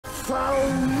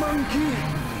foul monkey!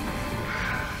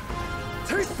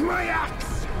 Taste my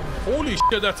axe! Holy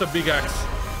shit, that's a big axe.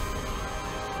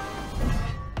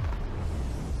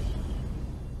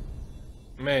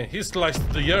 Man, he sliced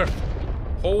the earth.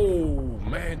 Oh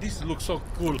man, this looks so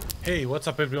cool. Hey, what's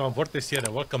up everyone, Vortex here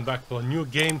and welcome back to a new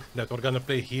game that we're gonna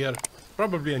play here.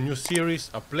 Probably a new series,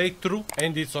 a playthrough,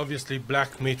 and it's obviously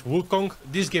Black Myth Wukong.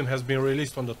 This game has been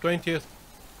released on the 20th.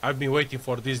 I've been waiting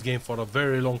for this game for a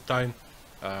very long time.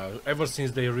 Ever since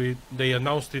they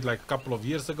announced it like a couple of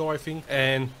years ago, I think.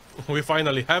 And we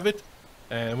finally have it.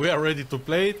 And we are ready to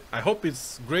play it. I hope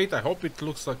it's great. I hope it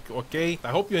looks like okay. I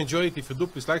hope you enjoy it. If you do,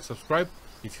 please like, subscribe.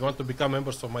 If you want to become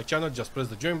members of my channel, just press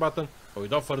the join button. But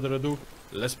without further ado,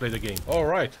 let's play the game.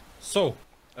 Alright, so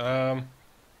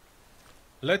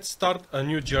let's start a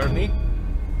new journey.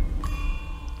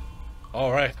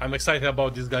 Alright, I'm excited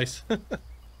about this, guys.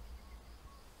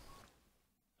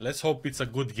 Let's hope it's a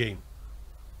good game.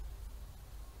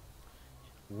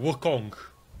 Wukong,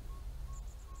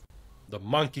 the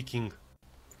Monkey King.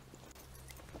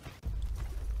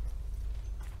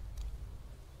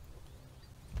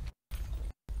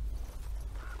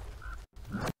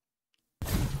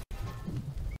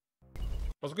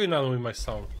 What's going on with my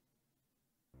sound?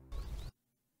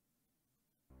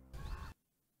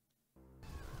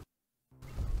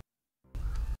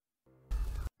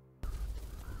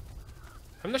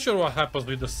 I'm not sure what happens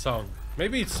with the sound.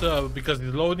 Maybe it's because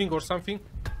it's loading or something.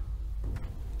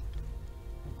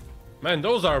 Man,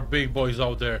 those are big boys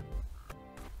out there.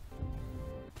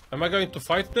 Am I going to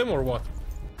fight them or what?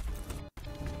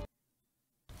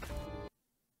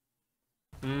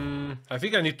 I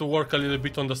think I need to work a little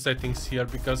bit on the settings here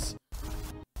because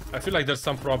I feel like there's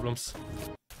some problems.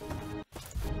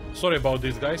 Sorry about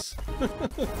this, guys.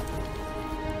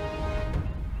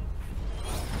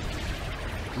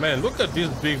 Man, look at these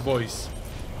big boys.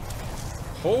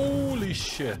 Holy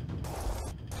shit.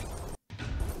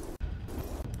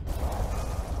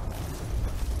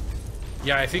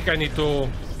 Yeah, I think I need to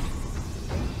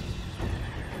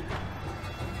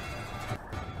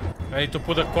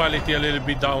put the quality a little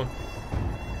bit down.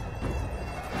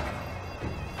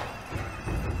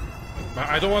 But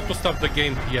I don't want to stop the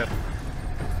game yet.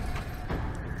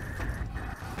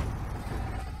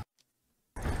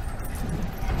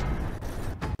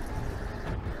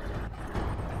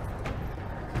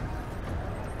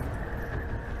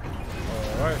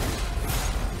 Alright.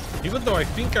 Even though I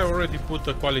think I already put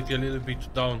the quality a little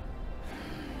bit down.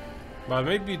 But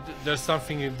maybe there's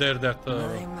something in there that...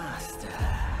 My master.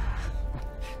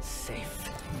 Safe.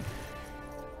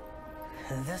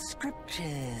 The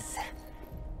scriptures.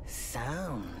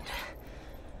 Sound.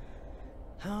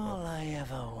 All I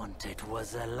ever wanted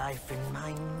was a life in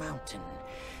my mountain.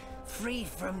 Free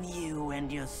from you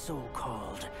and your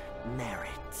so-called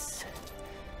merits.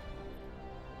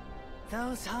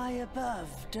 Those high above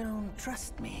don't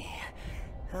trust me.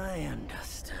 I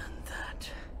understand that.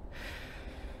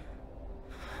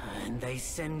 And they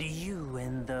send you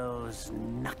and those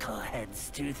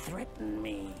knuckleheads to threaten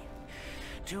me.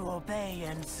 To obey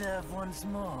and serve once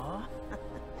more.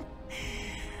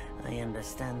 I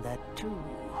understand that too.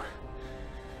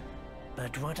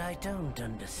 But what I don't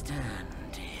understand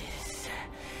is...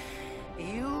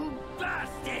 you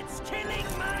bastards killing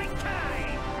my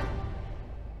kind!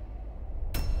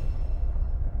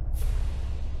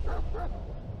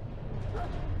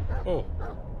 Oh.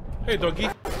 Hey, doggy.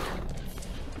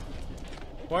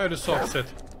 Why are you so upset?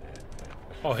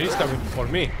 Oh, he's coming for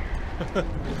me.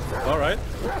 Alright.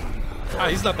 Ah,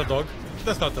 he's not a dog.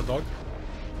 That's not a dog.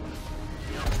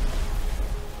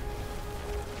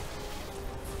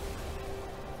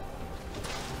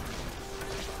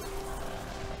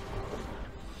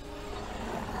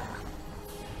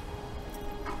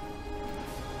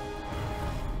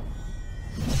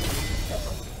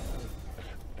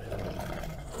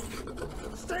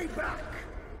 Stay back!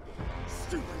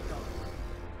 Stupid dog!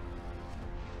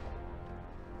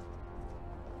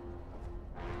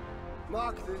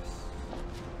 Mark this.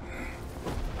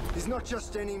 He's not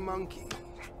just any monkey.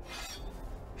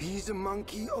 He's a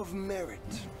monkey of merit.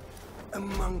 A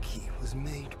monkey was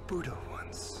made Buddha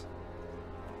once.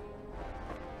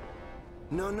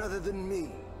 None other than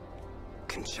me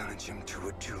can challenge him to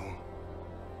a duel.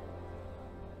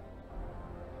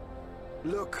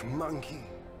 Look, monkey.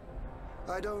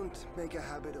 I don't make a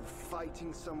habit of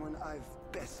fighting someone I've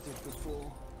bested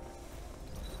before.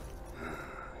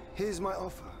 Here's my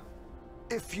offer.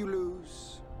 If you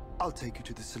lose, I'll take you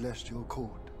to the Celestial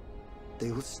Court.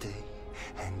 They will stay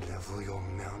and level your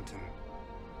mountain.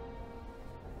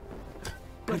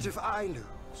 But if I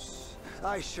lose,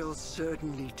 I shall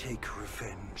certainly take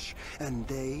revenge, and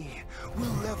they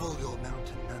will level your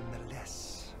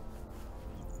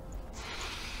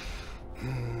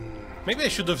Maybe I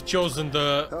should have chosen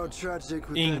the How tragic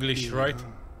would English, that be, right? huh?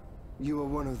 You are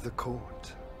one of the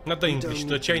court. Not the We English, don't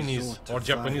the need to Chinese resort to or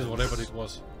Japanese, violence. whatever it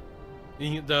was.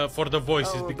 For the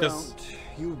voices, How because about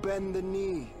you bend the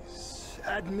knees,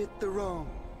 admit the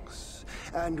wrongs,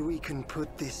 and we can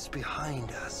put this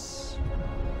behind us.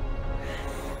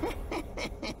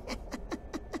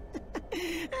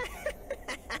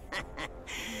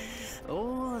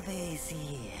 All these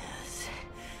years,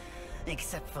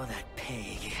 except for that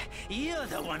pig, you're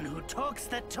the one who talks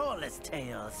the tallest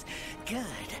tales.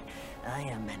 Good, I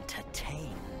am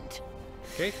entertained.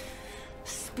 okay.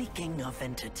 Speaking of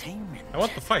entertainment, I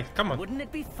want to fight. Come on. wouldn't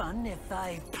it be fun if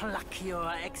I pluck your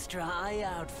extra eye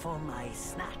out for my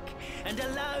snack and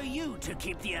allow you to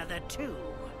keep the other two?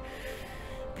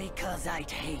 Because I'd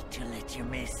hate to let you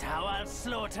miss how I'll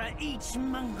slaughter each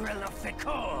mongrel of the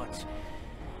court.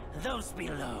 Those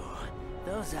below,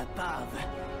 those above,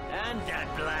 and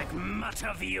that black mutt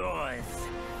of yours.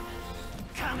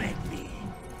 Come at me,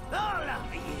 all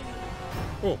of you.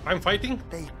 Oh, I'm fighting?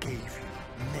 They gave you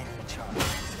many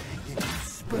chances, yet you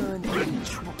spurned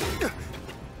each one.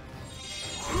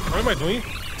 What am I doing?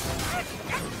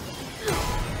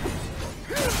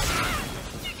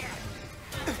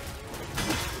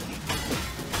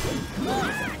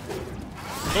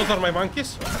 Those are my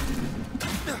monkeys?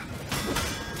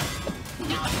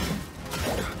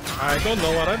 I don't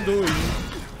know what I'm doing.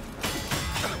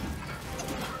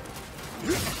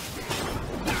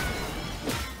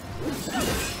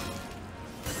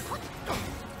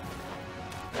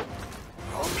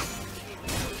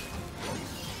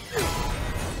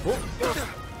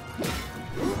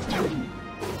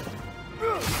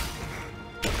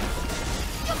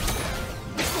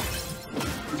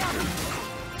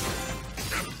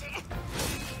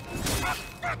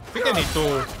 I think I need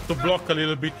to block a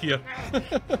little bit here.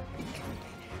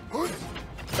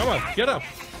 Come on, get up.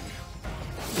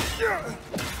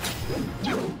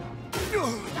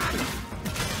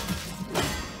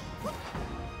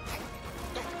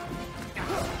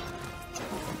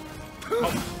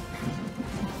 Oh.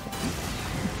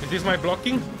 Is this my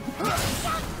blocking?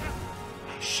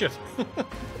 Shit.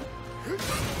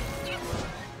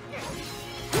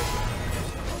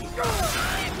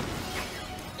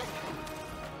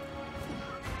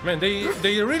 Man,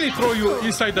 they really throw you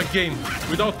inside the game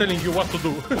without telling you what to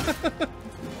do.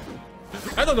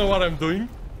 I don't know what I'm doing.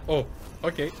 Oh,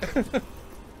 okay.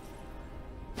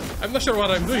 I'm not sure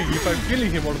what I'm doing, if I'm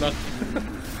killing him or not.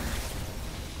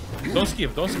 Don't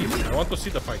skip, don't skip. I want to see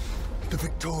the fight. The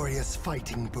victorious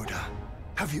fighting Buddha.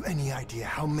 Have you any idea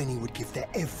how many would give their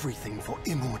everything for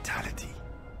immortality?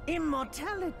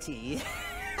 Immortality?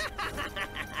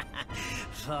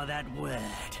 For that word,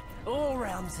 all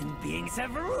realms and beings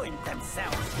have ruined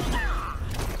themselves.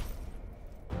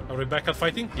 Are we back at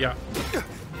fighting? Yeah.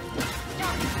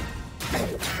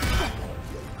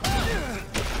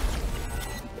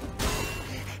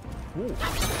 Ooh.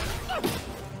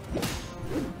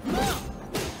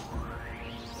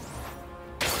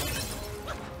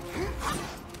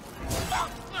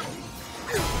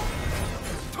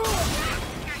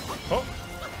 Oh.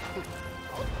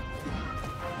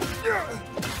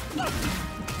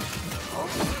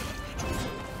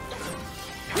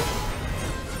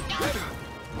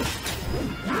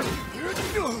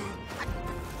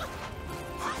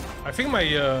 I think my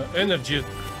energy is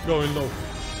going low.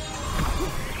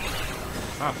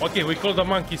 Ah, okay, we call the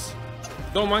monkeys.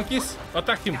 Go monkeys,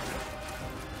 attack him.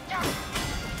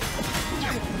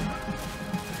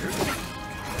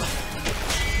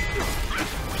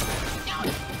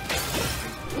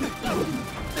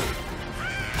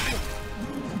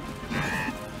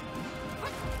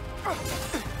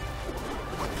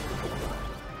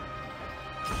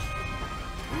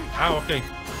 Ah, okay.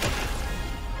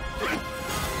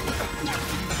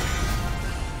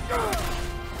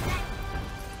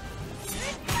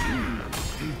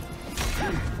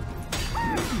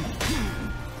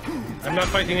 I'm not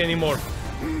fighting anymore.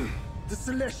 The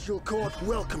Celestial Court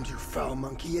welcomed you, foul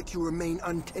monkey, yet you remain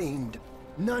untamed.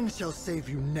 None shall save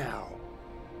you now.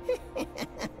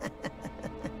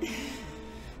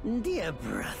 Dear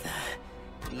brother,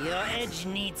 your edge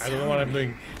needs I don't know what I'm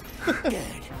doing. Good.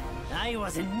 I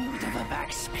was in need of a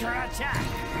back scratcher.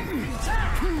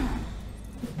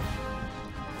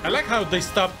 I like how they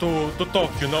stop to talk,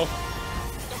 you know?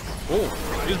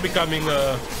 Oh, he's becoming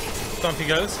something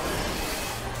else.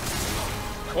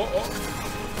 Oh, oh.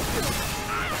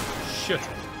 Shit.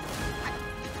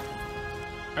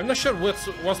 I'm not sure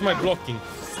what's my blocking.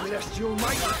 Celestial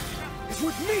might is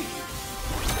with me.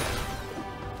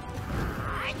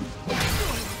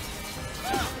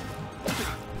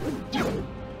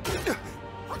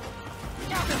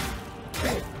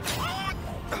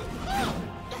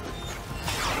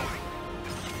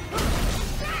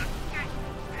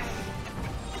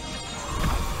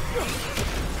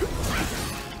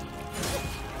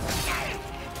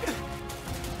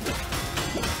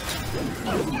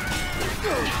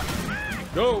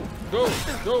 Go, go,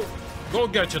 go, go,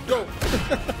 Gadget, go!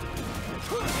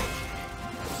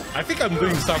 I think I'm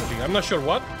doing something. I'm not sure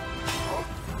what,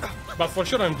 but for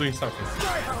sure I'm doing something.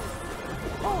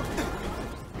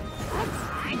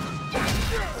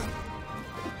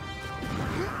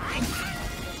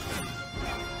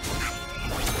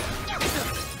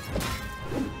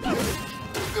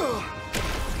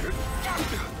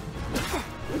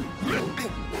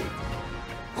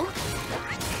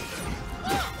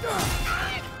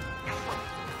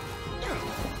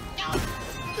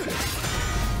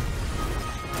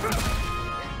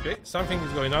 Okay, something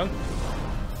is going on.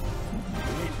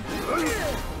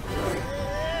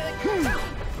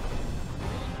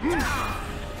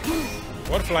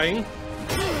 We're flying.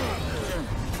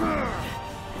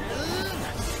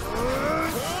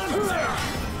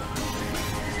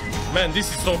 Man,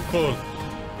 this is so cool.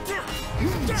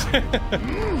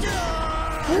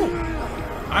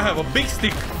 I have a big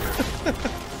stick.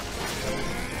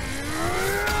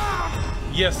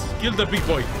 Yes, kill the big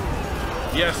boy.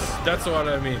 Yes, that's what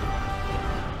I mean.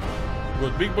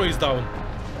 Good, big boy is down.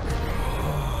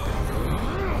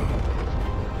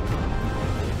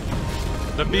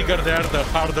 The bigger they are, the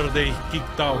harder they kick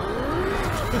down.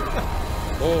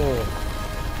 Oh.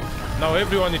 Now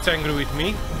everyone is angry with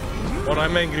me, or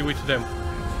I'm angry with them.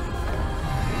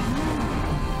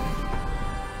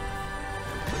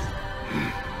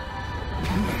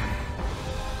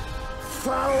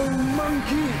 Foul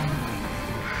monkey!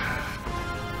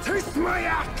 Taste my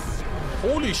axe!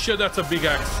 Holy shit, that's a big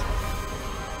axe.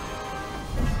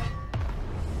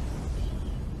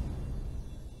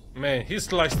 Man, he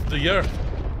sliced the earth.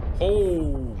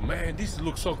 Oh man, this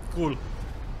looks so cool.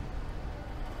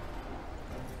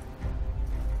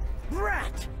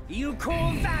 Brat! You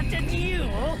call that a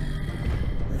duel?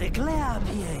 The glare up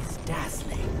here is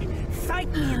dazzling.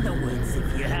 Fight me in the woods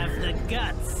if you have the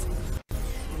guts.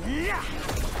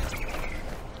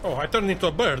 Oh, I turned into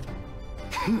a bird.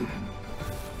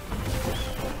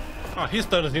 Ah, he's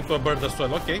turned into a bird as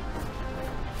well, okay.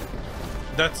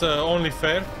 That's only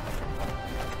fair.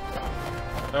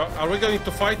 Are we going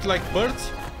to fight like birds?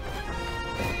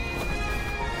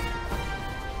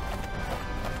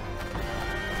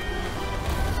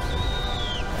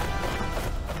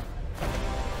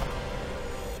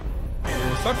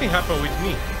 Something happened with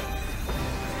me.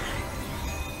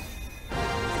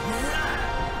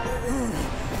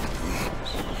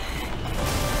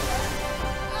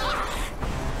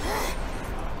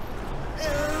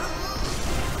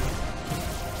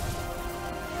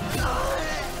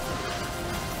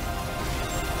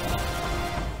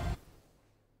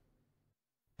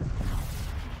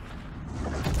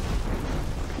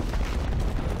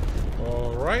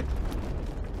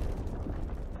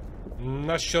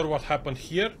 Not sure what happened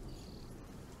here.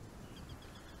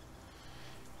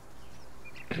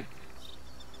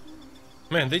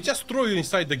 Man, they just throw you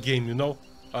inside the game, you know.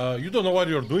 You don't know what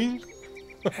you're doing.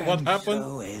 What happened?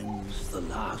 So ends the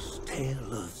last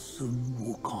tale of Sun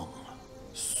Wukong.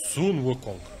 Sun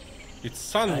Wukong. It's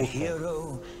Sun A Wukong.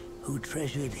 hero who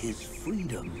treasured his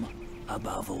freedom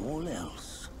above all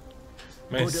else.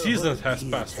 Man, seasons has he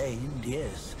passed. attained,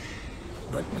 yes.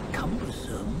 But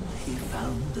cumbersome, he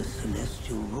found the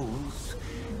celestial rules,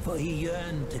 for he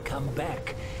yearned to come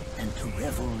back and to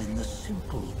revel in the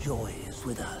simple joys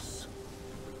with us.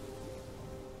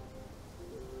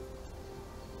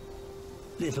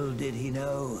 Little did he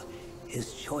know,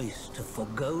 his choice to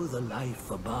forgo the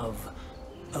life above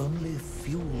only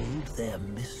fueled their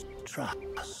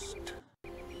mistrust.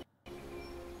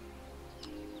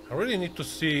 I really need to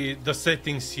see the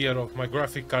settings here of my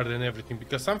graphic card and everything,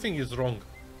 because something is wrong.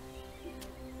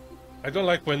 I don't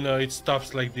like when it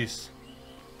stops like this.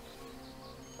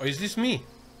 Or is this me?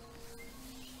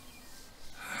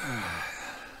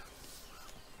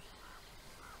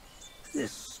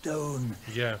 This stone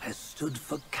has stood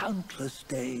for countless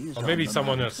days. Or maybe on the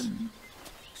someone mountain.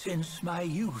 Since my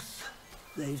youth,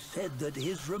 they've said that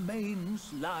his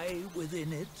remains lie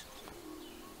within it.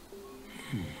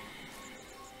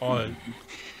 Oh.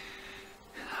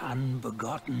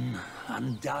 Unbegotten,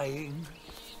 undying.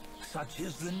 Such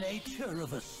is the nature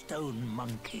of a stone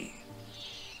monkey.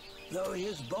 Though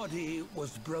his body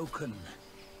was broken,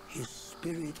 his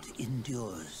spirit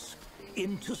endures.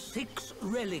 Into 6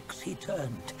 relics he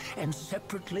turned, and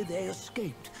separately they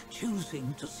escaped,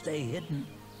 choosing to stay hidden.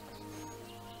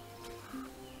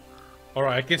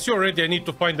 Alright, I can see already I need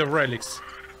to find the relics.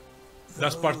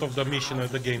 That's part of the mission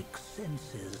of the game.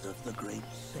 Senses of the great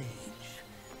sage.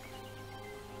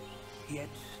 Yet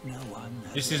no one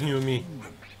This is new me.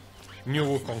 New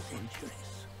Wukong.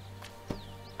 centuries.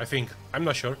 I think. I'm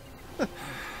not sure.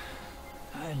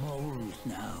 I'm old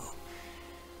now.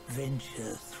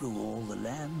 Venture through all the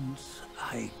lands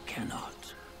I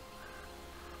cannot.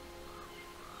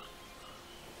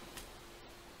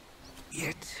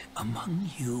 Yet among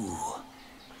you,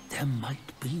 there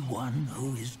might be one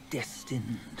who is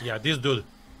destined. Yeah, this dude.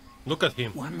 Look at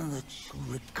him. One that shall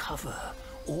recover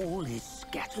all his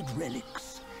scattered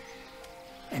relics.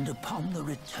 And upon the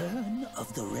return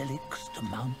of the relics to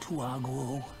Mount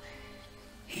Tuaguo,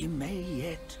 he may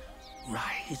yet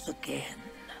rise again.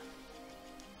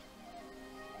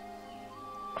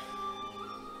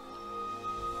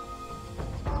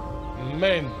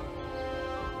 Man.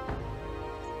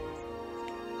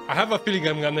 I have a feeling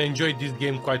I'm gonna enjoy this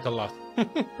game quite a lot.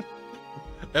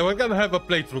 And we're gonna have a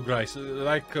playthrough, guys.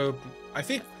 Like, I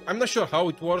think, I'm not sure how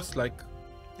it works, like,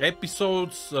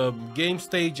 episodes, game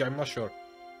stage, I'm not sure.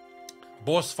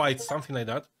 Boss fights, something like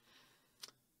that.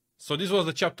 So this was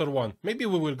the chapter 1. Maybe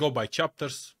we will go by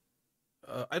chapters.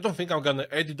 I don't think I'm gonna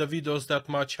edit the videos that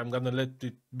much. I'm gonna let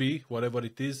it be, whatever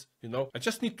it is, you know. I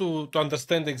just need to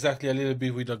understand exactly a little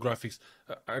bit with the graphics.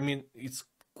 I mean, it's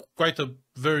quite a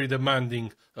very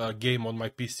demanding game on my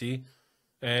PC.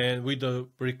 And with the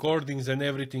recordings and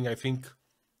everything, I think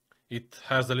it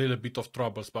has a little bit of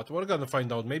troubles. But we're gonna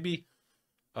find out. Maybe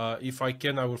if I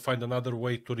can, I will find another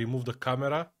way to remove the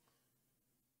camera,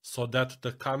 so that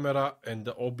the camera and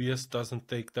the OBS doesn't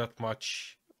take that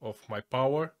much of my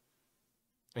power.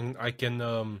 And I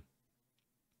can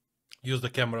use the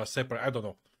camera separate. I don't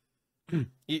know.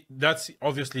 That's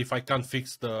obviously if I can't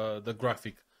fix the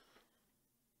graphic.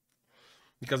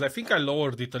 Because I think I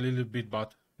lowered it a little bit,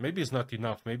 but maybe it's not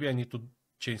enough. Maybe I need to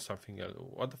change something else.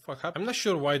 What the fuck happened? I'm not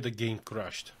sure why the game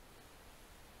crashed.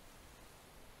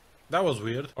 That was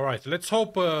weird. Alright, let's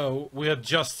hope we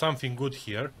adjust something good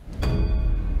here.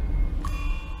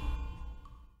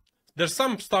 There's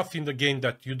some stuff in the game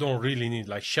that you don't really need,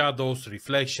 like shadows,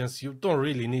 reflections. You don't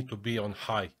really need to be on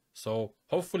high. So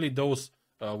hopefully those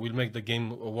will make the game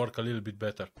work a little bit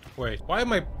better. Wait, why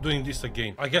am I doing this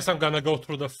again? I guess I'm gonna go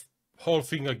through the whole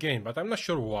thing again, but I'm not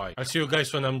sure why. I'll see you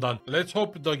guys when I'm done. Let's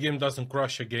hope the game doesn't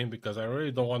crash again, because I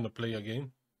really don't want to play a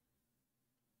game.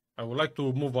 I would like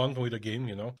to move on with the game,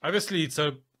 you know. Obviously it's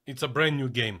a brand new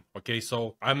game, okay?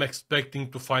 So I'm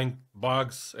expecting to find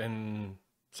bugs and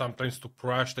sometimes to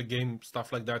crash the game,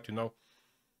 stuff like that, you know.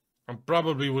 And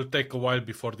probably will take a while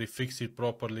before they fix it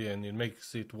properly and it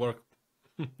makes it work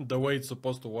the way it's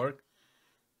supposed to work.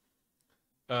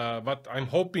 But I'm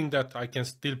hoping that I can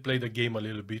still play the game a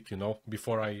little bit, you know,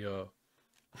 before I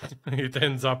it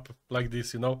ends up like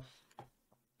this, you know.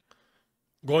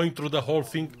 Going through the whole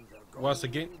thing once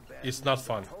again, it's not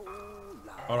fun.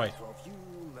 Alright.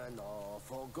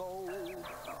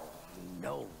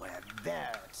 Nowhere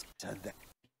there's to the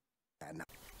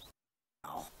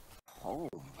home.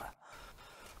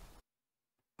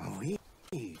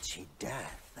 Reach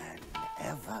death and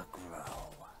ever grow.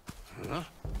 Huh?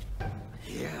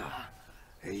 Yeah,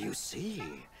 you see,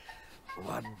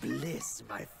 what bliss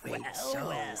my fate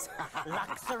shows.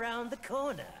 Luck's around the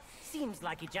corner. Seems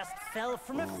like he just fell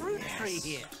from a fruit tree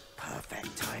here.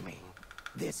 Perfect timing.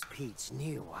 This peach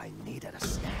knew I needed a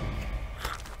snack.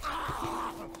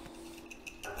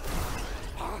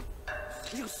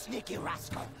 You sneaky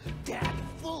rascal! Dare to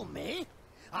fool me?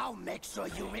 I'll make sure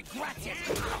you regret it!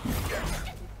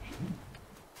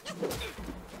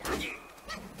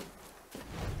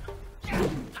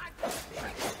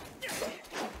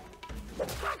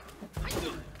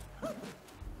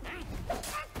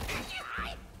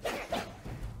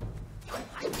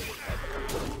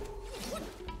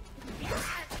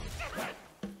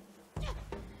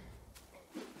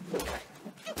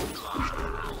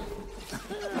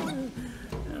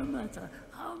 No matter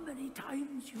how many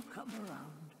times you come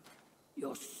around,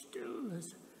 you're still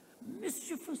as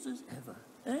mischievous as ever,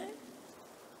 eh?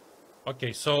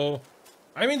 Okay, so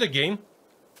I'm in the game.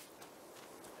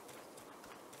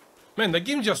 Man, the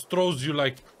game just throws you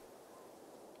like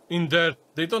in there.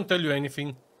 They don't tell you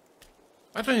anything.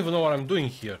 I don't even know what I'm doing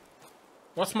here.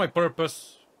 What's my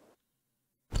purpose?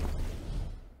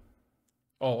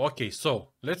 Oh, okay, so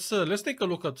let's take a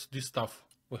look at this stuff.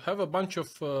 We have a bunch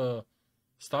of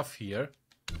stuff here.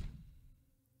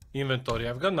 Inventory,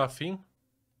 I've got nothing.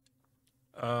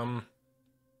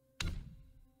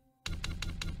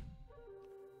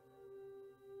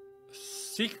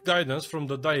 Seek guidance from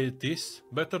the deities.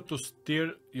 Better to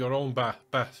steer your own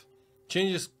path.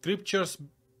 Changes scriptures.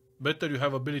 Better you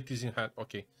have abilities in hand.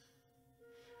 Okay.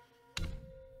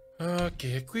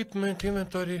 Okay, equipment,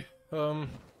 inventory.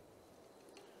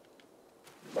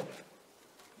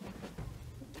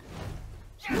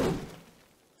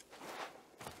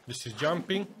 This is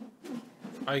jumping.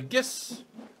 I guess...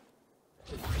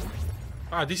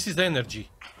 Ah, this is energy.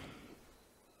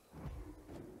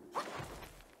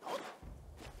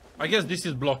 I guess this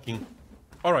is blocking.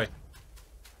 Alright.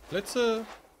 Let's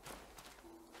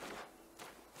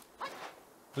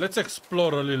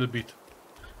explore a little bit.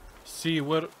 See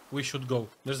where we should go.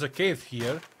 There's a cave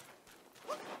here.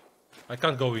 I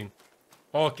can't go in.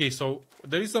 Okay, so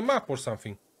there is a map or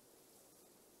something.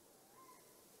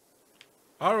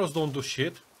 Arrows don't do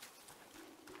shit.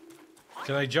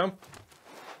 Can I jump?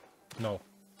 No.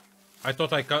 I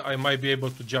thought I might be able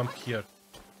to jump here.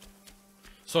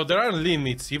 So there are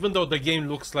limits, even though the game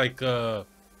looks like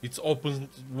it's open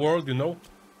world, you know.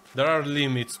 There are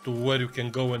limits to where you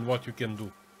can go and what you can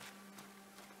do.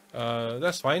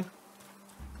 That's fine.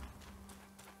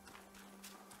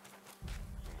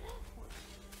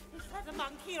 Is that a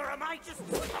monkey or am I just...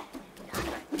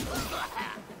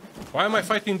 Why am I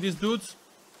fighting these dudes?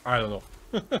 I don't know.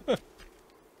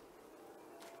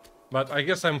 But I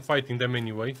guess I'm fighting them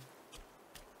anyway.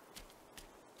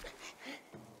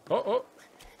 Oh.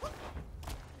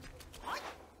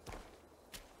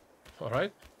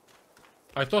 Alright.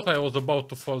 I thought I was about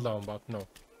to fall down, but no.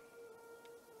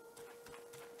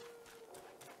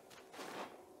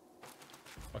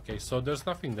 Okay, so there's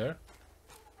nothing there.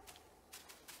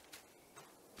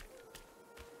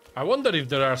 I wonder if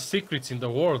there are secrets in the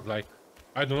world, like,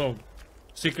 I don't know,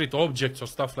 secret objects or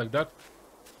stuff like that.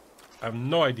 I have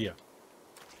no idea.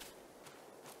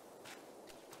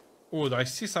 Oh, I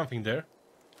see something there.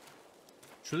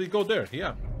 Should we go there?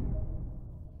 Yeah.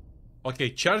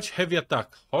 Okay, charge heavy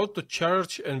attack. Hold to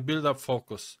charge and build up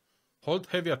focus. Hold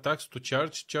heavy attacks to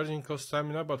charge. Charging costs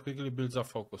stamina but quickly builds up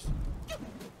focus.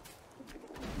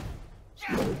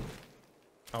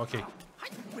 Okay.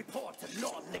 Report to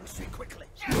Lord Lingsley quickly.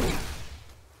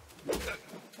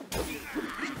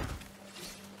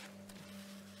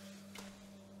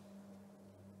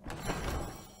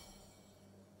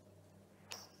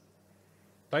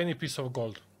 Tiny piece of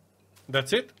gold.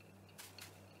 That's it?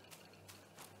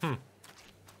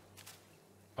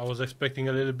 I was expecting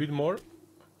a little bit more.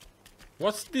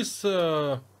 What's this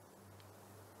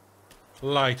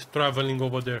light traveling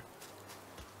over there?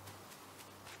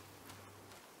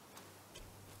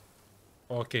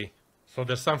 Okay, so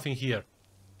there's something here.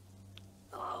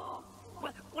 Oh,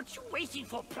 what you waiting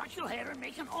for? Pluck your hair and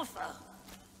make an offer.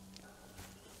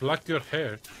 Pluck your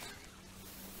hair?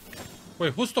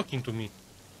 Wait, who's talking to me?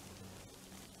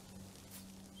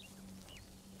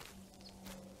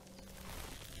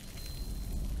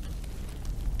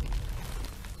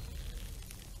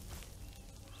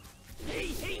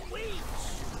 Hey, wait!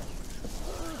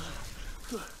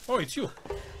 Oh, it's you.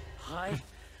 I,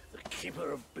 the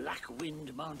keeper of Black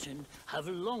Wind Mountain, have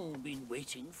long been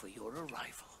waiting for your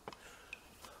arrival.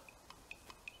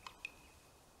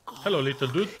 Hello, little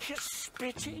dude. A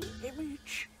spitting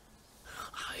image,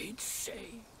 I'd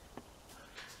say.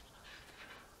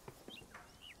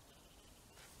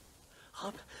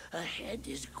 Up ahead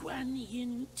is Guan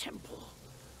Yin Temple.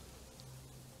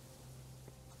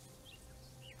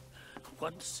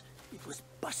 Once it was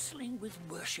bustling with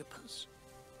worshippers,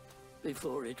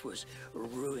 before it was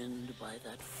ruined by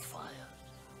that fire.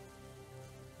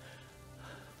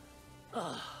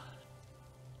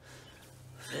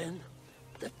 Then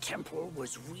the temple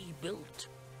was rebuilt.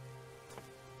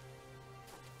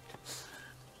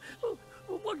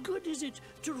 What good is it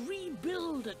to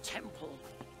rebuild a temple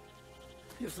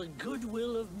if the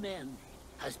goodwill of men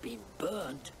has been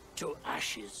burned to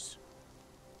ashes?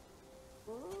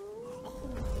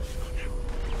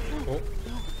 Oh.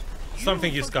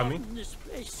 Something is coming. This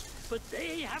place, but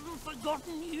they haven't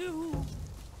forgotten you.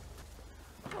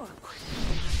 Oh,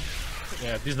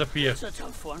 Yeah, disappear. it's a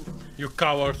tough one. You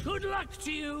coward. Good luck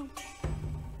to you.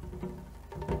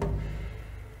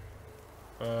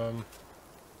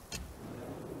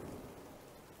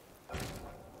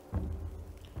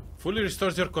 Fully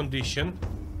restores your condition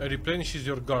and replenishes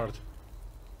your guard.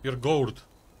 Your gourd.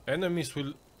 Enemies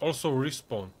will also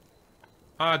respawn.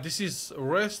 Ah, this is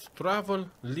rest, travel,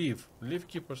 leave. Leave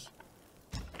keepers.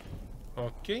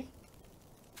 Okay.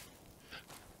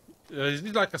 Is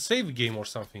this like a save game or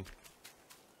something?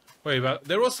 Wait, but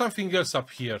there was something else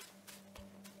up here.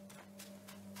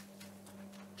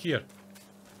 Here.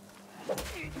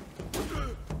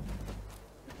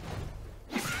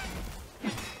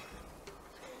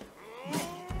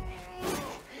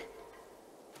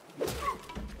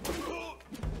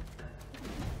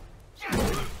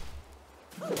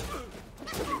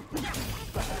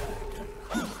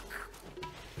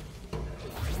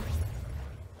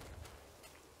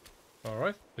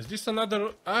 Alright, is this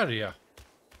another area?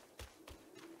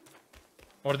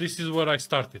 Or this is where I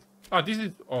started? Ah, this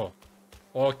is... Oh.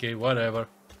 Okay, whatever.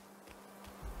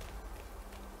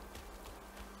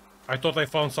 I thought I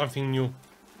found something new.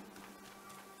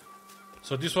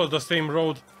 So this was the same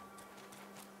road.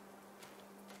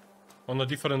 On a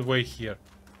different way here.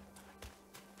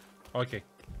 Okay.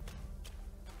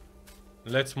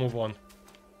 Let's move on.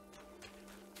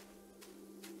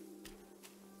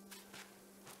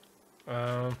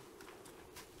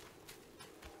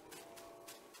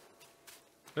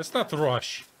 Let's not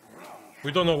rush.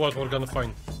 We don't know what we're gonna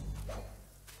find.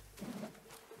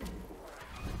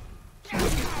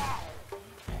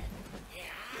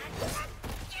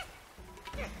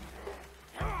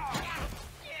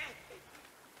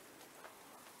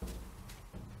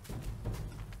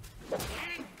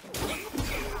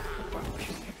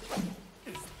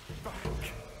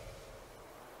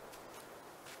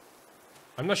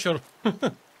 I'm not sure.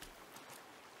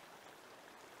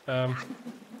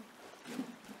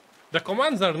 The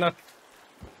commands are not...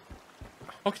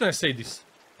 How can I say this?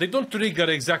 They don't trigger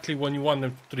exactly when you want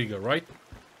them to trigger, right?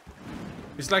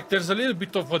 It's like there's a little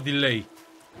bit of a delay.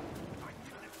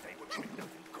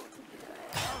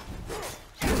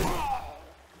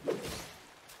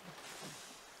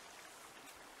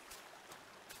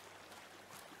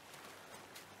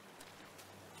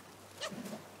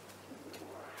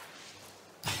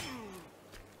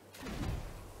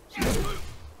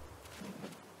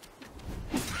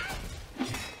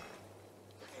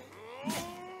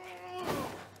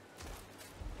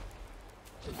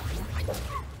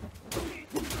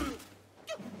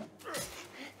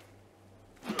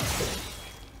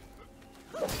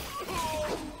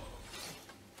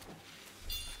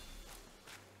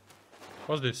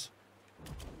 What's this?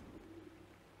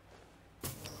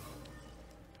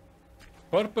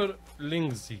 Purple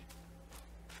Linksy.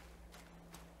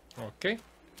 Okay.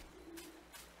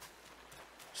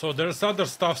 So there's other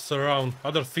stuffs around,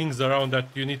 other things around that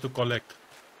you need to collect.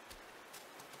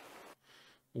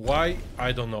 Why?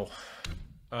 I don't know.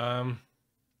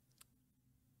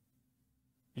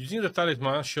 Using the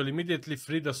talisman, she'll immediately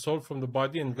free the soul from the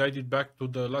body and guide it back to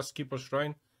the last keeper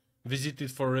shrine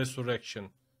visited for resurrection.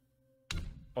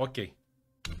 Okay.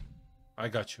 I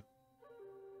got you.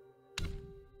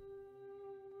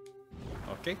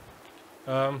 Okay.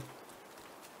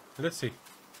 Let's see.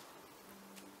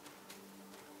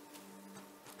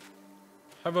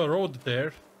 Have a road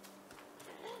there.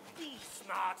 Be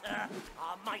smarter.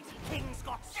 Our mighty king's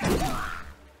got...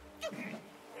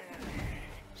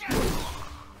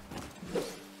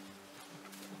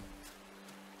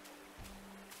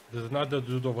 There's another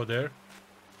dude over there.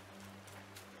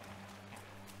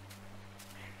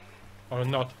 Or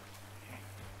not.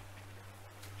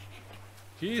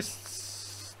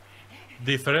 He's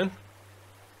different.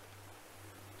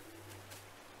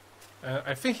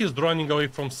 I think he's running away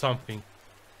from something.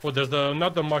 Oh, there's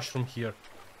another mushroom here.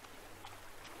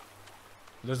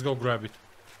 Let's go grab it.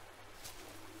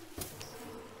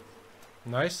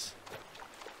 Nice.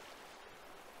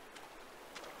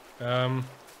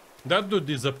 That dude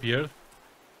disappeared.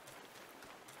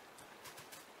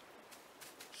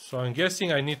 So I'm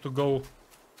guessing I need to go...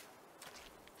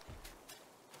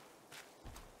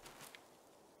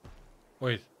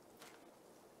 Wait.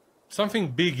 Something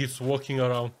big is walking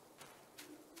around.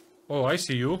 Oh, I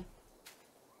see you.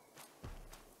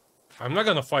 I'm not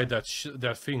gonna fight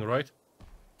that thing, right?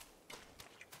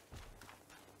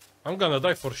 I'm gonna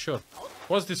die for sure.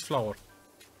 What's this flower?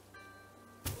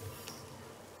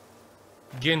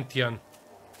 Gentian.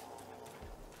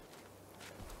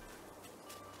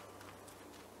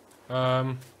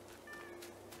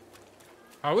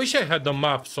 I wish I had the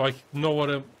map so I know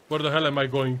where the hell am I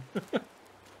going.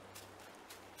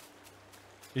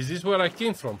 Is this where I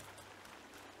came from?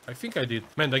 I think I did.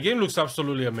 Man, the game looks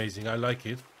absolutely amazing. I like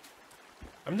it.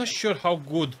 I'm not sure how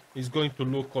good it's going to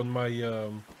look on my...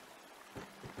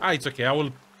 it's okay.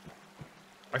 I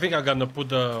think I'm gonna put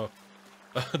the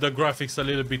the graphics a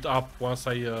little bit up once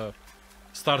I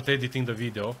start editing the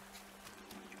video.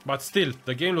 But still,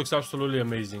 the game looks absolutely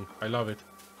amazing. I love it.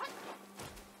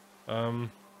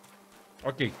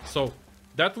 Okay, so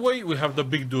that way we have the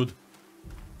big dude.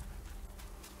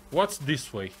 What's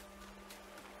this way?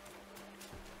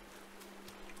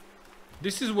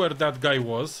 This is where that guy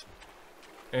was.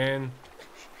 And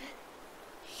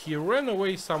he ran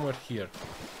away somewhere here.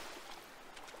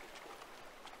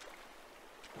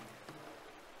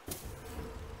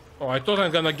 Oh, I thought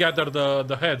I'm gonna gather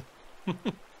the head.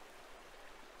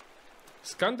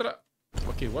 Scandra.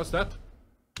 Okay, what's that?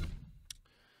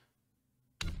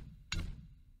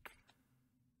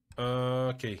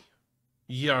 Okay.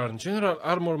 Yarn. General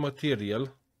armor material.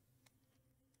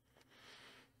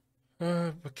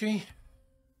 Okay.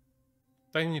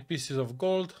 Tiny pieces of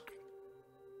gold.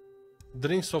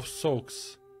 Drinks of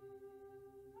soaks.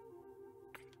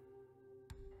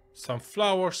 Some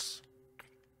flowers.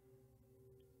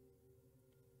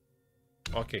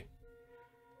 Okay.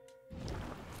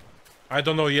 I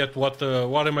don't know yet what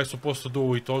am I supposed to do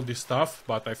with all this stuff,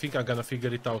 but I think I'm gonna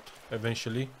figure it out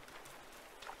eventually.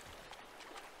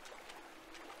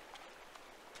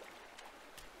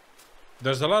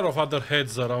 There's a lot of other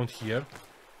heads around here.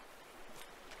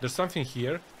 There's something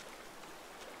here.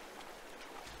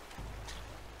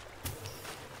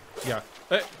 Yeah.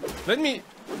 Let me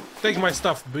take my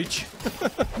stuff, bitch.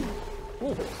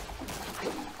 Ooh.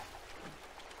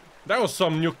 That was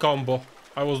some new combo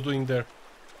I was doing there.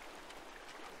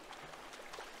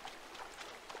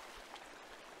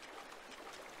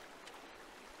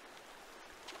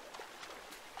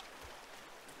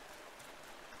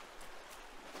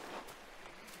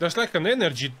 There's like an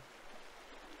energy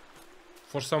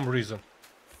for some reason.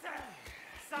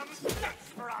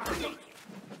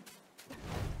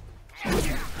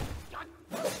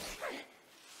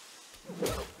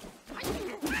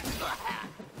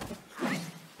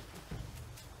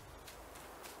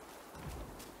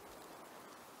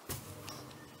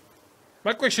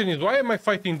 My question is, why am I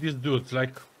fighting these dudes?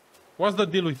 Like, what's the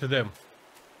deal with them?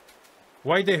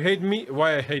 Why they hate me?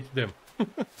 Why I hate them?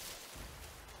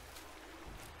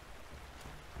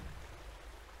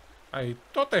 I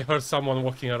thought I heard someone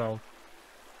walking around.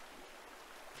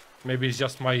 Maybe it's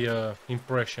just my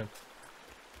impression.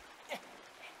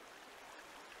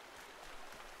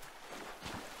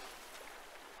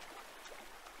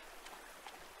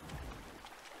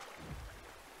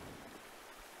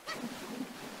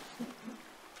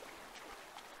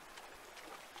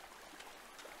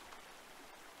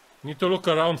 Need to look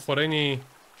around for any...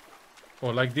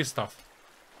 Oh, like this stuff.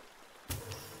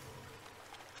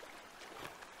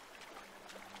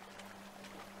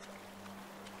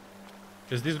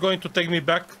 Is this going to take me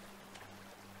back?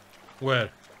 Where?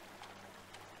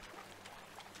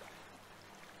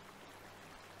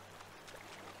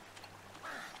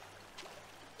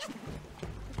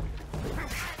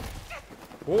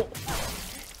 Oh!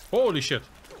 Holy shit!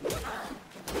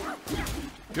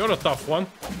 You're a tough one.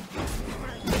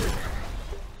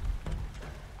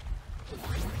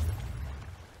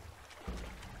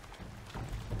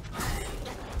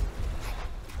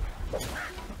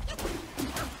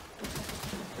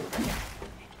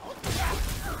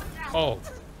 Oh.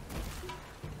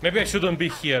 Maybe I shouldn't be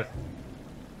here.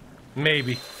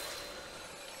 Maybe.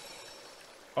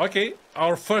 Okay,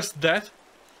 our first death.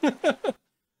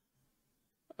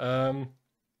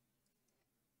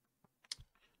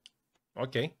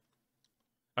 Okay.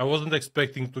 I wasn't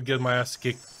expecting to get my ass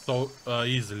kicked so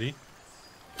easily.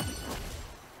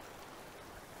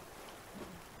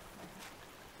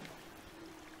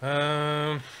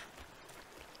 Am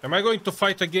I going to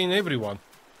fight again everyone?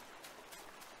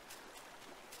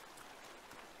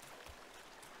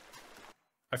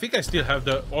 I think I still have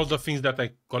all the things that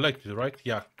I collected, right?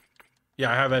 Yeah.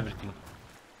 Yeah, I have everything.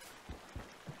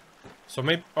 So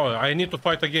maybe... Oh, I need to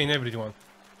fight again everyone.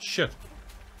 Shit.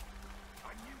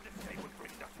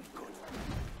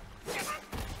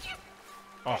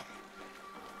 Oh.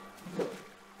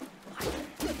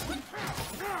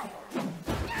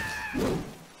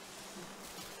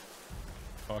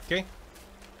 Okay.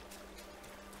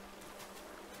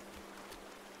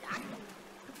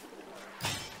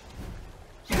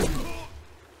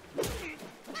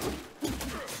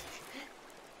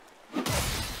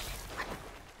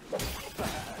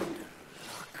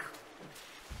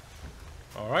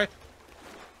 Alright.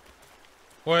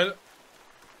 Well,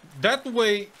 that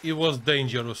way it was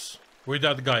dangerous with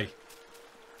that guy.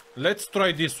 Let's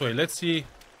try this way. Let's see.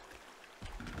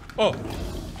 Oh.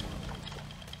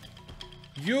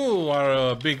 You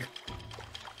are a big...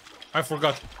 I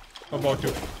forgot about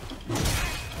you.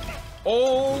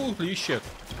 Holy shit.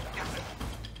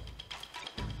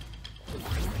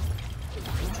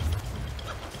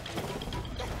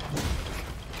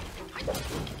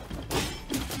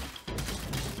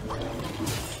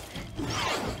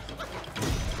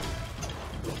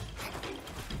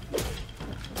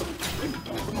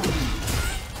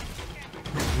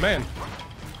 Man.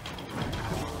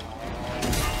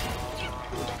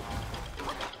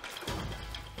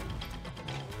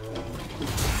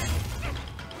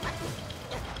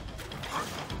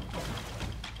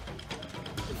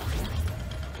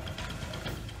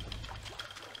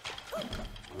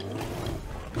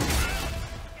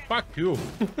 Fuck you.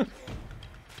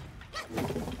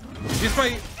 This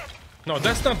might... No,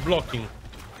 that's not blocking.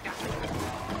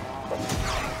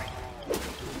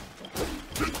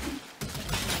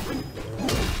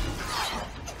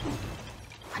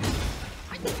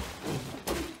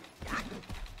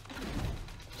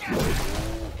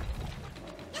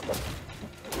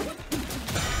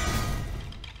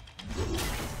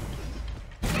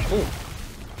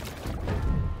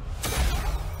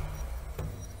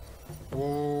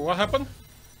 Oh, what happened?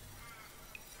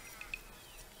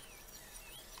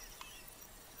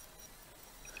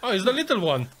 Oh, it's the little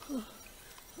one.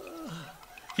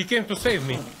 He came to save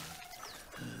me.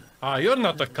 Ah, you're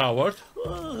not a coward.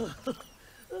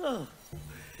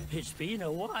 It's been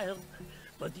a while,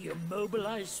 but the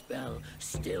immobilize spell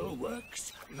still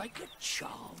works like a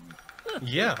charm.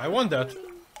 Yeah, I want that.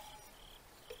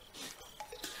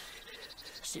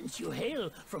 Since you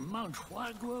hail from Mount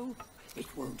Huaguo, it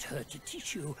won't hurt to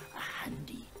teach you a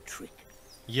handy trick.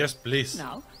 Yes, please.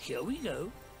 Now, here we go.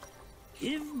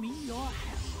 Give me your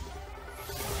hand.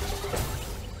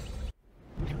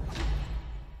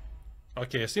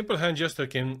 Okay, a simple hand gesture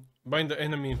can bind the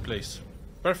enemy in place.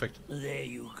 Perfect. There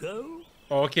you go.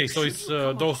 Oh, okay, so it's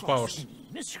those powers. Any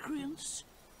miscreants,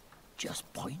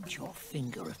 just point your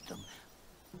finger at them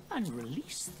and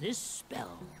release this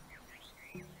spell.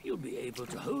 You'll be able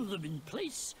to hold them in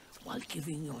place while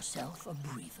giving yourself a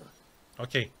breather.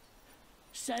 Okay.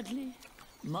 Sadly,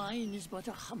 mine is but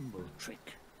a humble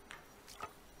trick.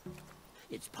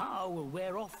 Its power will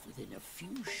wear off within a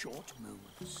few short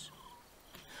moments.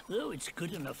 Though it's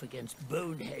good enough against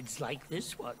boneheads like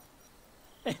this one.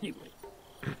 Anyway,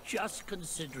 just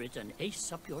consider it an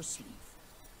ace up your sleeve.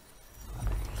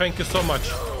 Thank you so much.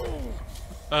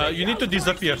 You need to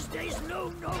disappear. These days know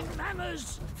no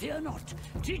manners. Fear not.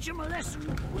 Teach him a lesson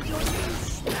with your new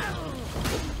spell.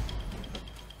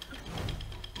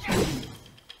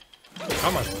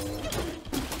 Come on.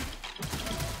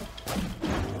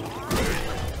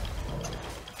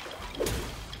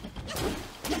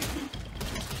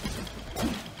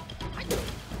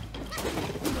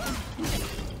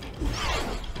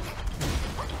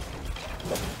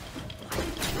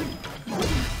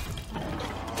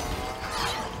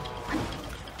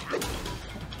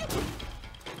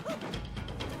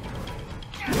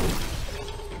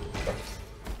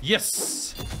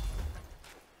 Yes!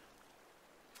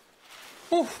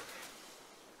 Whew.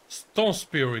 Stone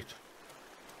Spirit.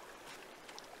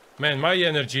 Man, my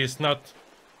energy is not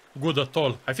good at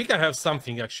all. I think I have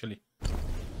something actually.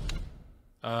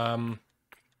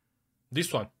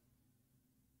 This one.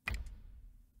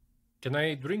 Can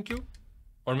I drink you?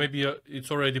 Or maybe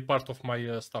it's already part of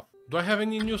my stuff. Do I have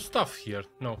any new stuff here?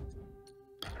 No.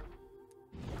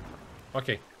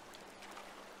 Okay.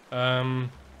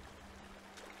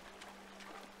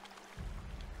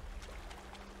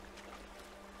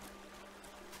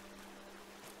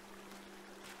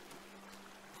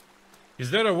 Is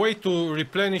there a way to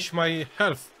replenish my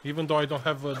health, even though I don't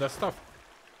have that stuff?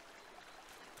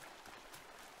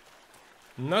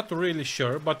 Not really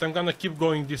sure, but I'm gonna keep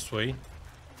going this way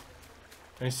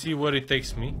and see where it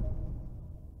takes me.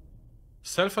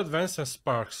 Self-advance and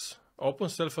sparks. Open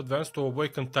self-advance to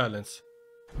awaken talents.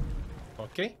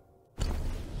 Okay.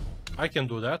 I can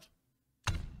do that.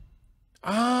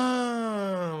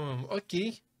 Ah,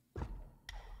 okay.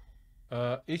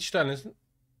 Each talent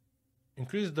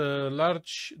increase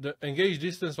the engage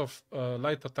distance of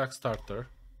light attack starter.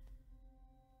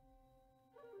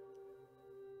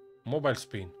 Mobile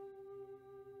spin.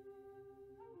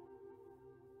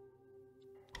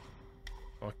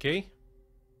 Okay.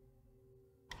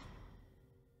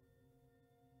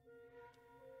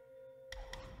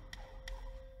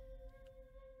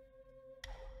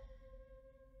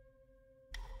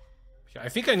 I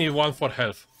think I need one for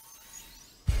health.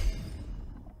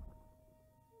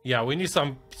 Yeah, we need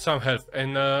some health,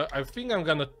 and I think I'm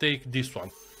gonna take this one.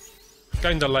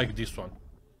 Kinda like this one.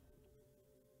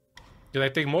 Did I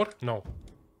take more? No.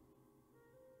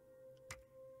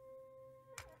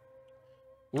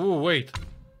 Ooh, wait.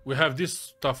 We have this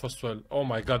stuff as well. Oh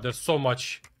my god, there's so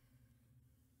much.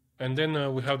 And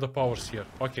then we have the powers here.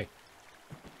 Okay.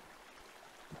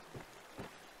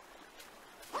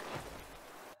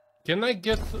 Can I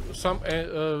get some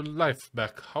life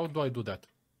back? How do I do that?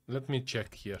 Let me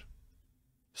check here.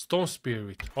 Stone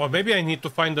Spirit. Or maybe I need to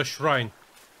find a shrine.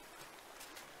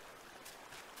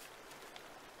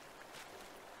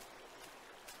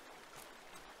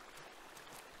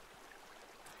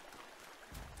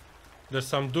 There's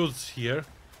some dudes here.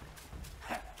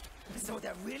 So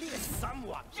there really is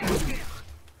someone.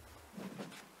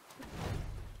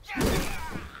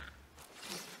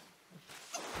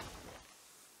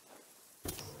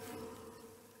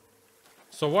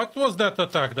 So what was that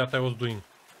attack that I was doing?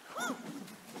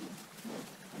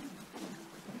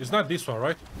 It's not this one,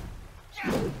 right?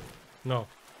 No.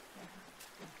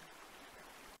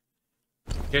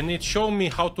 Can it show me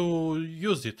how to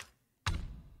use it?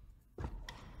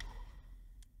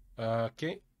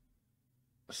 Okay.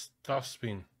 Staff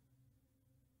spin.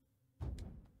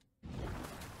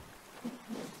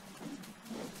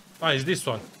 Ah, it's this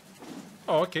one.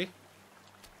 Oh, okay.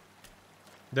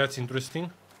 That's interesting.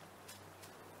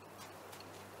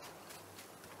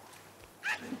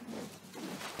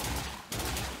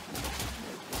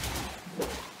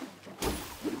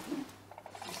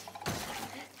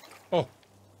 Oh.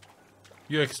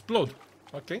 You explode.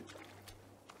 Okay.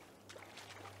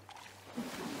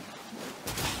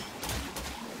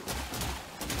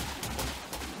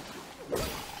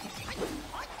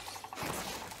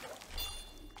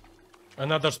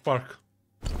 Another spark.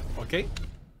 Okay.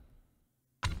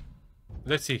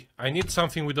 Let's see. I need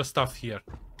something with the stuff here.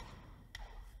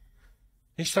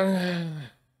 Each time...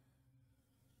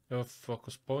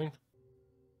 focus point.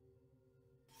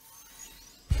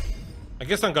 I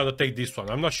guess I'm gonna take this one.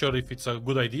 I'm not sure if it's a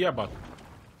good idea, but...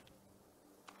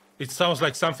 it sounds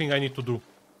like something I need to do.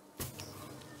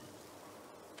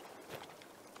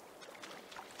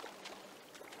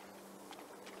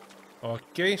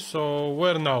 Okay, so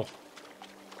where now?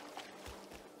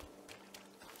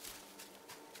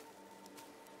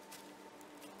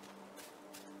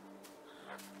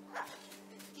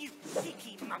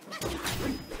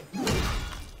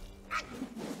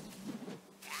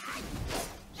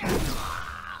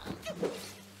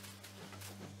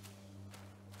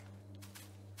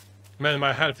 Man,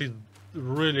 my health is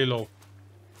really low.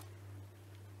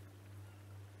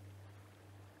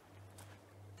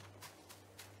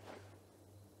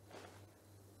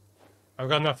 I've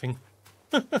got nothing.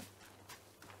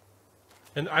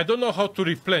 And I don't know how to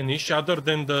replenish other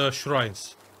than the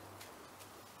shrines.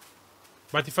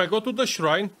 But if I go to the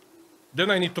shrine,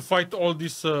 then I need to fight all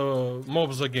these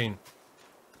mobs again.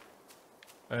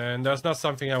 And that's not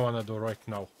something I want to do right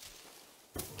now.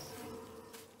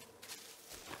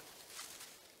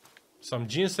 Some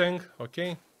ginseng,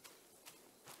 okay.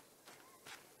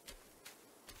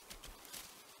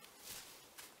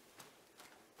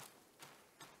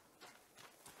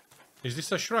 Is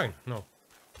this a shrine? No.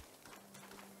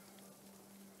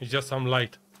 It's just some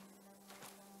light.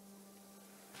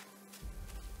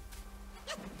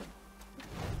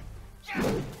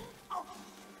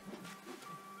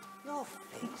 Your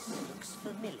face looks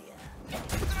familiar.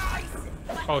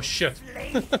 Oh shit.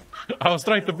 I was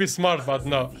trying to be smart, but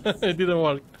no, it didn't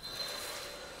work.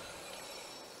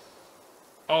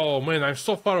 Oh man, I'm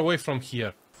so far away from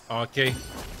here. Okay.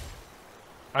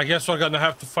 I guess we're gonna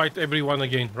have to fight everyone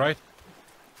again, right?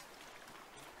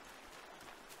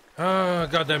 Ah,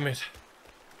 god damn it.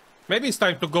 Maybe it's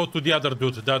time to go to the other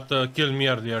dude that killed me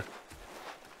earlier.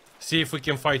 See if we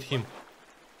can fight him.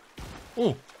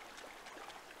 Ooh.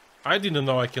 I didn't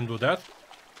know I can do that.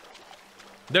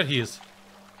 There he is.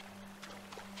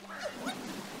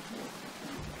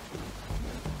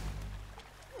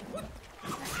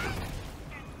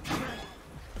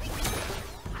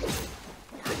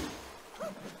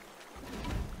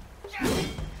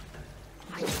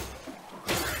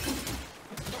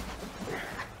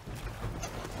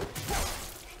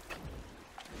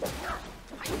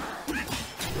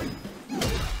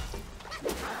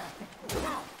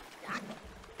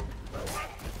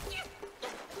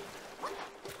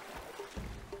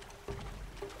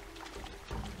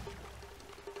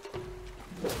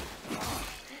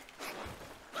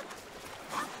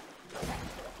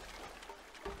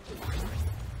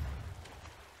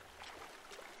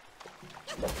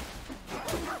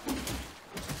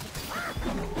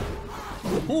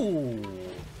 Ooh.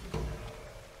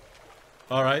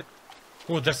 All right.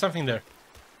 Oh, there's something there.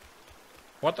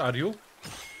 What are you?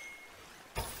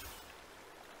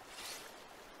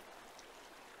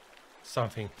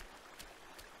 Something.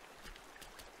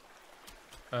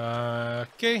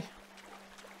 Okay.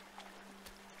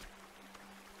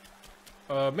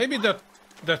 Maybe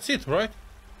that's it, right?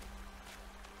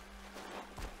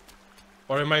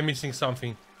 Or am I missing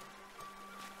something?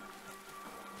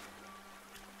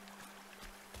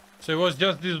 So it was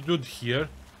just this dude here.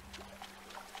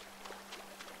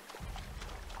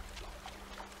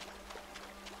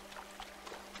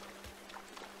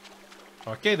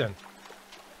 Okay then.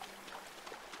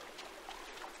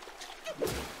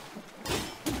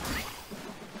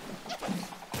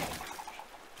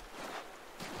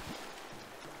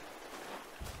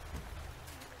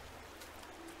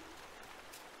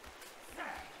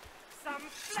 Some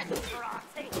flesh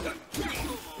karate.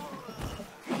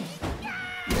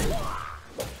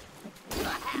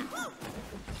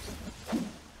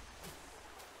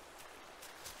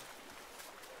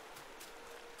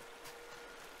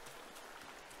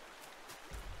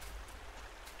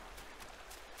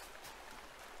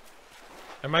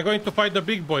 Am I going to fight the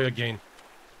big boy again?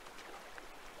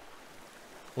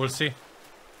 We'll see.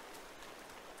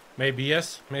 Maybe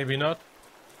yes, maybe not.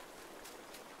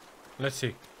 Let's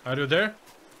see. Are you there?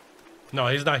 No,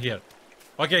 he's not here.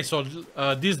 Okay, so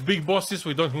these big bosses,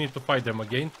 we don't need to fight them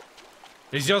again.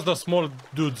 It's just the small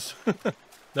dudes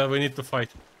that we need to fight.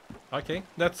 Okay,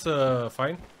 that's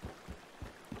fine.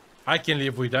 I can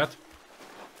live with that.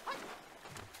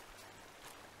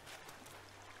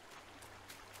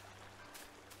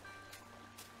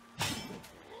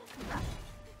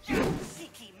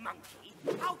 Cheeky monkey!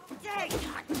 How dare you!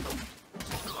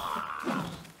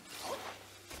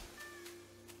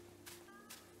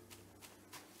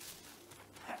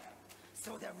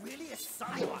 So there really is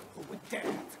someone who would dare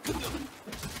to...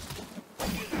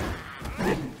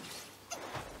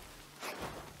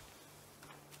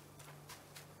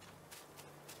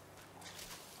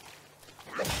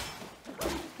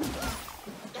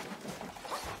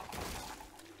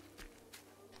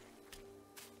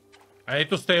 I need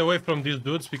to stay away from these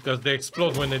dudes because they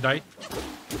explode when they die.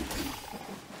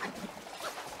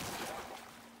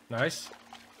 Nice.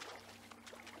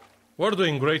 We're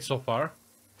doing great so far.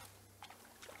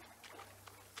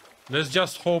 Let's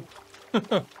just hope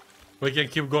we can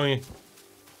keep going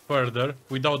further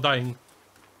without dying.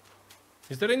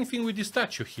 Is there anything with this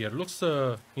statue here? Looks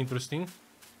interesting.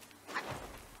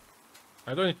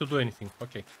 I don't need to do anything.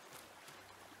 Okay.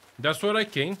 That's where I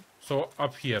came. So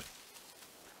up here.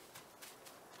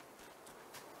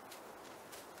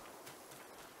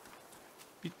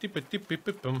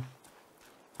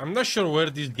 I'm not sure where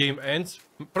this game ends.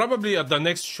 Probably at the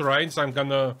next shrines I'm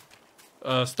gonna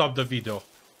stop the video.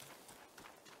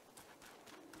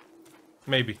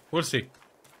 Maybe. We'll see.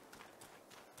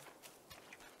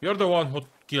 You're the one who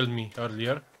killed me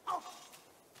earlier.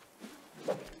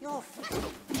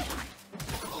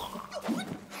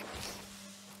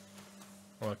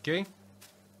 Okay.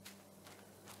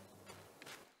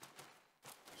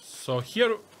 So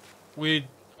here we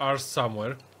are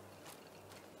somewhere.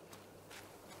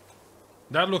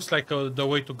 That looks like the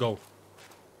way to go.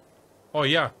 Oh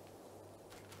yeah.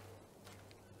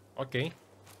 Okay.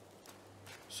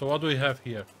 So what do we have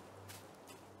here?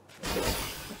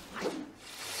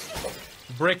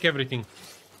 Break everything.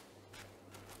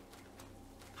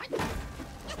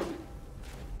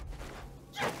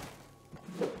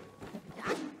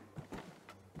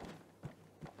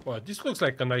 Well, this looks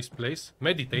like a nice place.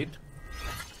 Meditate.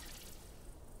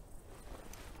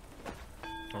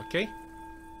 Okay.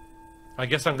 I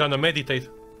guess I'm gonna meditate.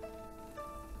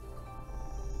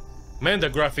 Man, the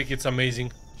graphic, it's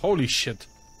amazing. Holy shit.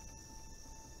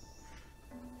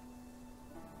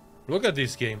 Look at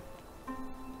this game.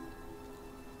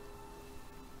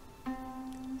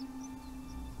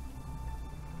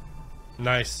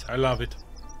 Nice, I love it.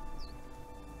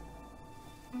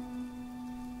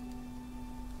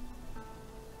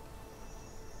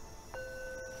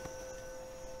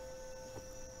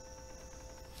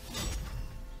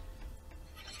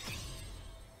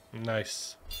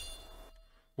 Nice.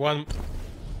 One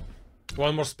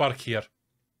more spark here.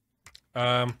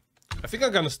 I think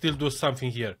I'm gonna still do something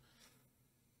here.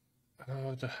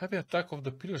 The heavy attack of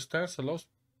the pillar stance allows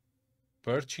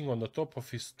perching on the top of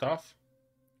his staff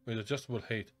with adjustable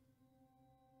height.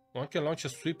 One can launch a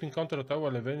sweeping counter attack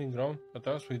while evading ground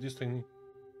attacks with this technique.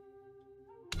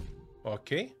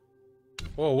 Okay.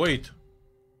 Oh wait.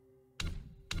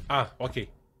 Ah, okay.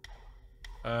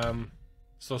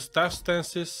 So staff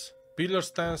stances, pillar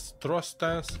stance, thrust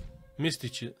stance,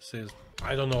 mysticism.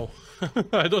 I don't know.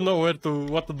 I don't know what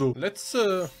to do. Let's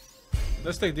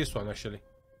take this one actually.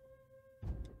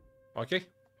 Okay.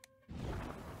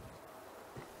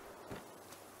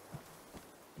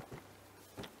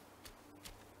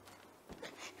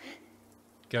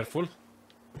 Careful.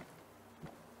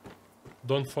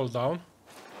 Don't fall down.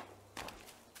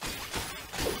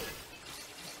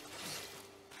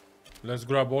 Let's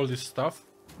grab all this stuff.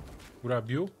 Grab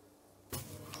you.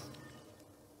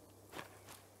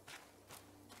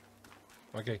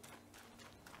 Okay.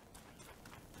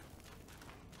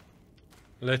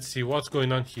 Let's see what's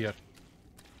going on here.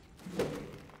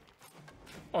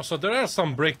 Oh, so there are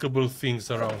some breakable things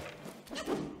around.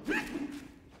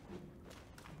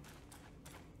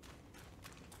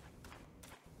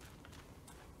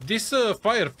 This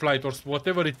firefly or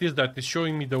whatever it is that is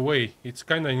showing me the way, it's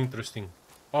kind of interesting.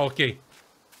 Okay.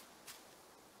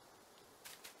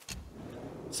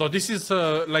 So this is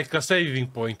like a saving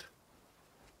point.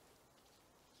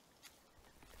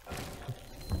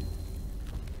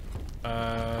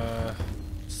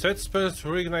 Set spells to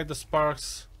reignite the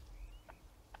sparks.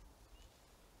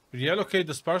 Reallocate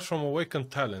the sparks from awakened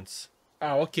talents.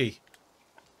 Ah, okay.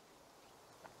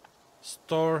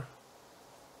 Store.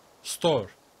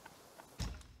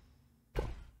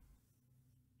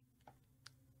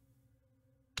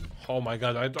 Oh my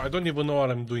god, I don't even know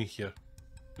what I'm doing here.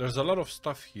 There's a lot of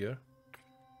stuff here.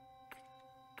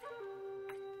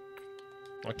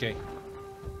 Okay.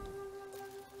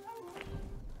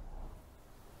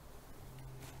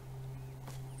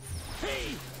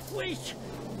 Hey, wait!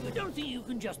 You don't think you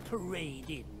can just parade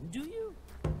in, do you?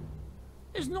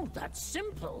 It's not that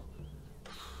simple.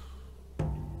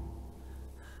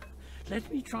 Let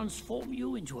me transform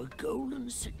you into a golden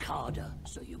cicada,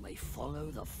 so you may follow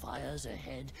the fires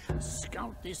ahead and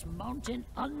scout this mountain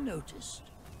unnoticed.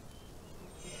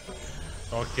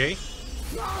 Okay.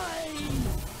 Fly!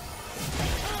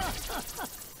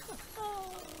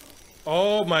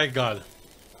 Oh my god.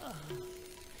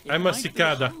 I'm a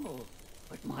cicada. Humble,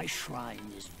 but my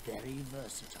shrine is very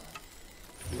versatile.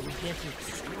 You'll get it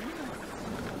soon.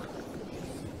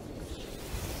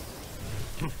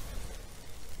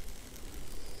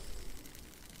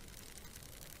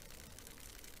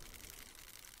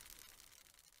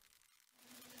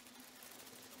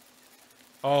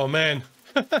 Oh man.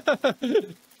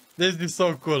 This is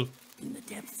so cool. In the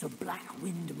depths of Black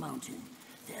Wind Mountain,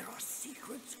 there are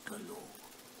secrets galore.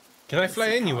 Can I fly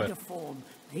The anywhere? cicada form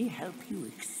may help you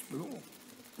explore,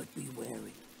 but be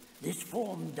wary. This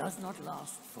form does not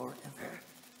last forever.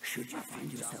 Should you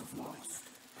find yourself lost,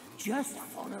 just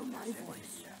follow my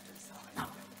voice. Now,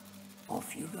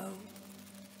 off you go.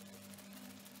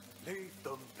 Leave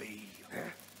them be.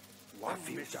 One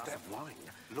misstep,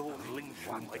 Lord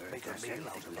Lingshan might make a meal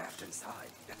out of left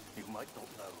inside. You might not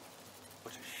know,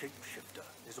 but a shapeshifter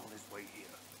is on his way here.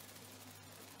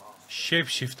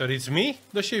 Shapeshifter, it's me?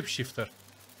 The shapeshifter.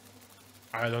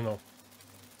 I don't know.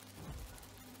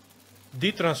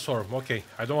 Detransform, okay.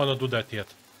 I don't want to do that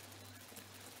yet.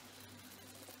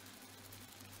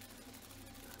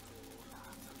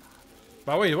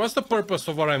 But wait, what's the purpose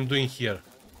of what I'm doing here?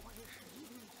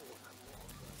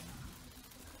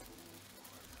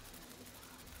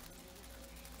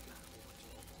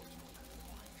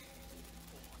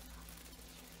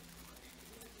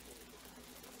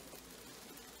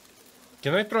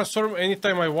 Can I transform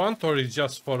anytime I want, or it's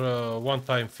just for a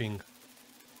one-time thing?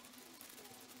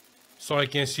 So I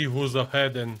can see who's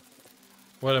ahead and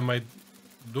what am I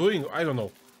doing? I don't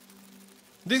know.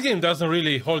 This game doesn't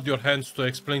really hold your hands to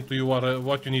explain to you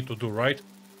what you need to do, right?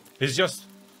 It's just,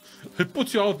 it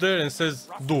puts you out there and says,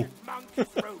 do.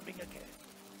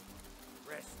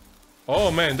 Oh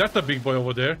man, that's a big boy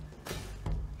over there.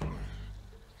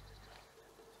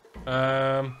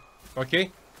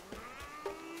 Okay.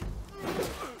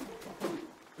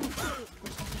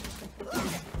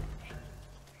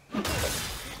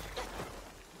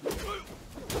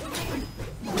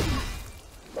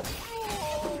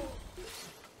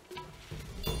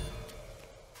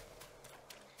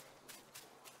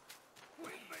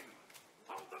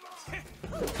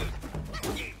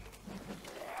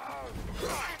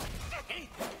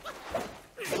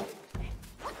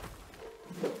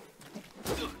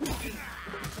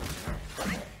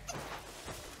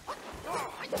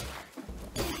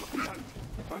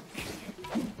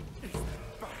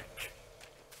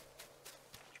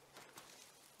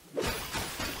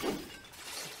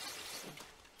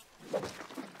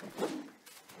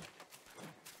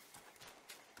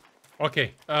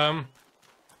 Okay, I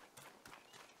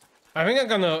think I'm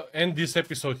gonna end this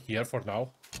episode here for now.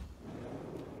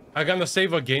 I'm gonna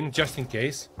save again, just in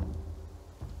case.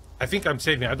 I think I'm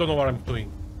saving, I don't know what I'm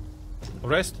doing.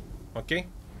 Rest? Okay.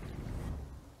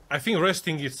 I think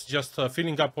resting is just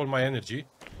filling up all my energy.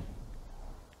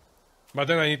 But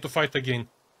then I need to fight again.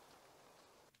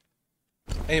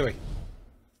 Anyway.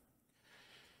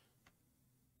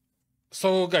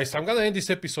 So guys, I'm gonna end this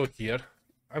episode here.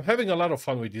 I'm having a lot of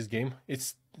fun with this game.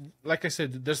 It's, like I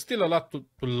said, there's still a lot to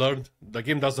learn. The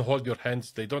game doesn't hold your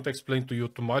hands. They don't explain to you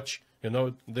too much. You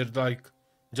know, they're like,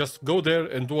 just go there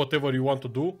and do whatever you want to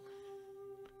do.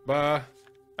 But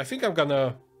I think I'm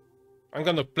gonna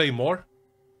play more.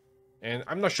 And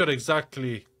I'm not sure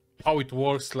exactly how it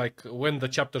works, like when the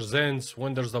chapters ends,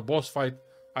 when there's a boss fight.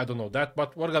 I don't know that,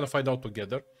 but we're gonna find out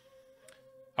together.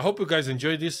 I hope you guys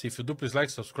enjoyed this. If you do, please like,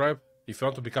 subscribe. If you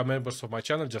want to become members of my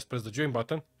channel, just press the join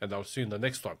button, and I'll see you in the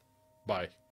next one. Bye.